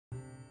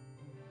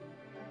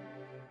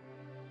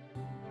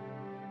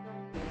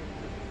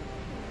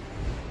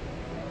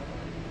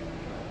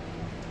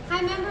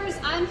Hi members,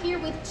 I'm here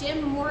with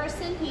Jim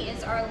Morrison. He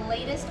is our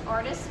latest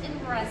artist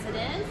in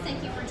residence.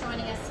 Thank you for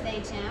joining us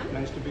today, Jim.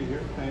 Nice to be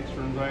here. Thanks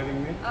for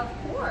inviting me. Of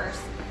course.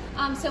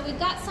 So we've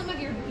got some of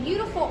your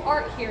beautiful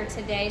art here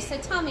today. So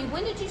tell me,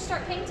 when did you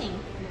start painting?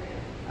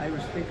 I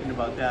was thinking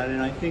about that,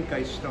 and I think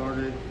I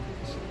started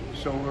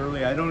so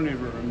early. I don't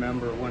even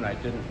remember when I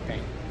didn't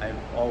paint. I've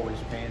always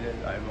painted.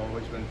 I've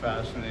always been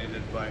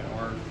fascinated by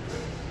art.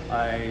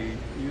 I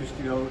used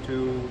to go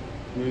to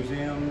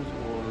museums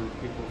or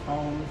people's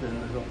homes,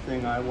 and the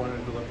thing I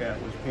wanted to look at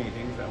was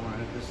paintings. I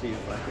wanted to see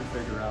if I could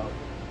figure out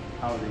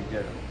how they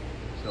did them.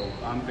 So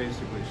I'm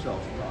basically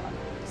self-taught.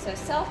 So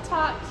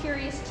self-taught,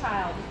 curious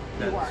child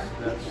you are.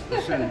 That's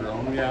the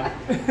syndrome, yeah.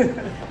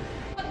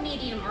 What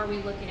medium are we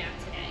looking at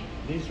today?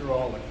 These are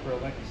all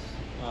acrylics.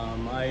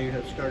 I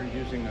have started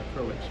using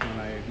acrylics when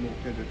I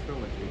moved into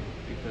Trilogy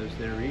because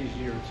they're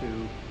easier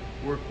to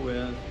work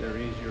with, they're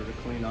easier to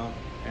clean up,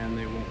 and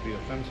they won't be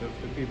offensive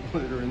to people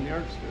that are in the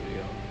art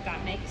studio.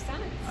 That makes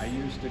sense. I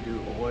used to do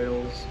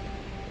oils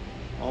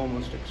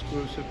almost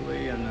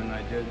exclusively, and then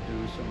I did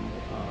do some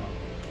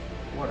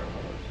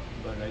watercolors.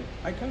 But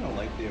I kind of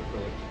like the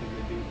acrylics because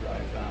they do dry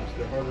fast.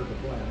 They're harder to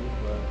blend,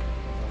 but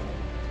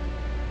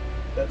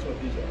that's what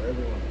these are,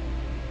 every one.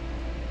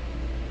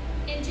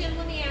 And Jim,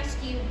 let me ask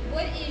you,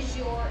 what is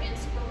your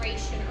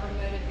inspiration or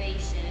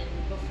motivation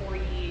before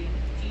you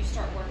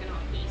start working on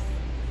a piece?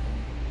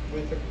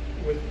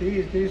 With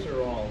these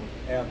are all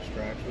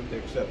abstracts with the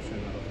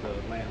exception of the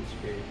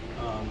landscape.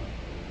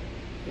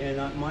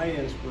 And my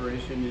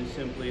inspiration is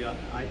simply,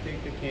 I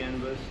take the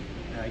canvas,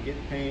 I get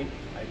paint,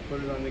 I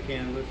put it on the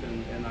canvas,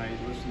 and I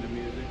listen to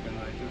music, and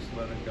I just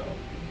let it go.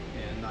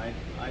 And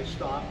I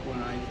stop when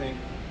I think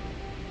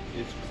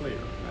it's clear.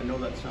 I know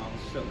that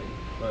sounds silly,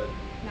 but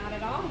not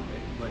at all.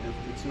 But if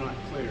it's not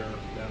clear,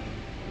 then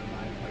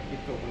I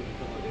keep going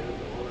until it is,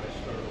 or I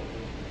start over.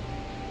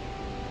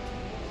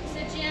 So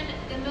Jim,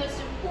 the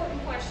most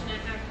important question I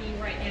have for you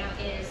right now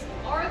is,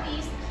 are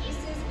these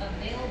pieces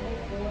available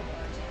for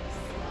purchase?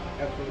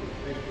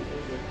 Absolutely.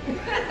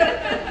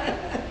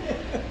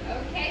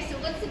 Okay, so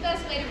what's the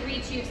best way to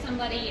reach you if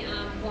somebody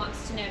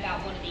wants to know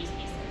about one of these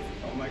pieces?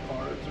 All my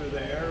cards are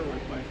there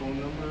with my phone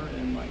number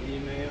and my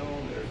email.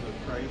 There's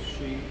a price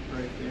sheet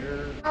right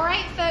there. All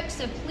right, folks,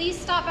 so please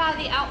stop by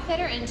the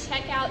Outfitter and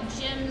check out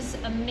Jim's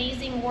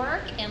amazing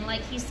work. And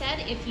like he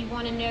said, if you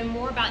want to know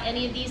more about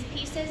any of these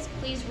pieces,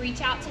 please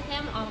reach out to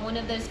him on one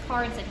of those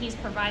cards that he's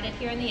provided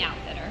here in the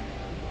Outfitter.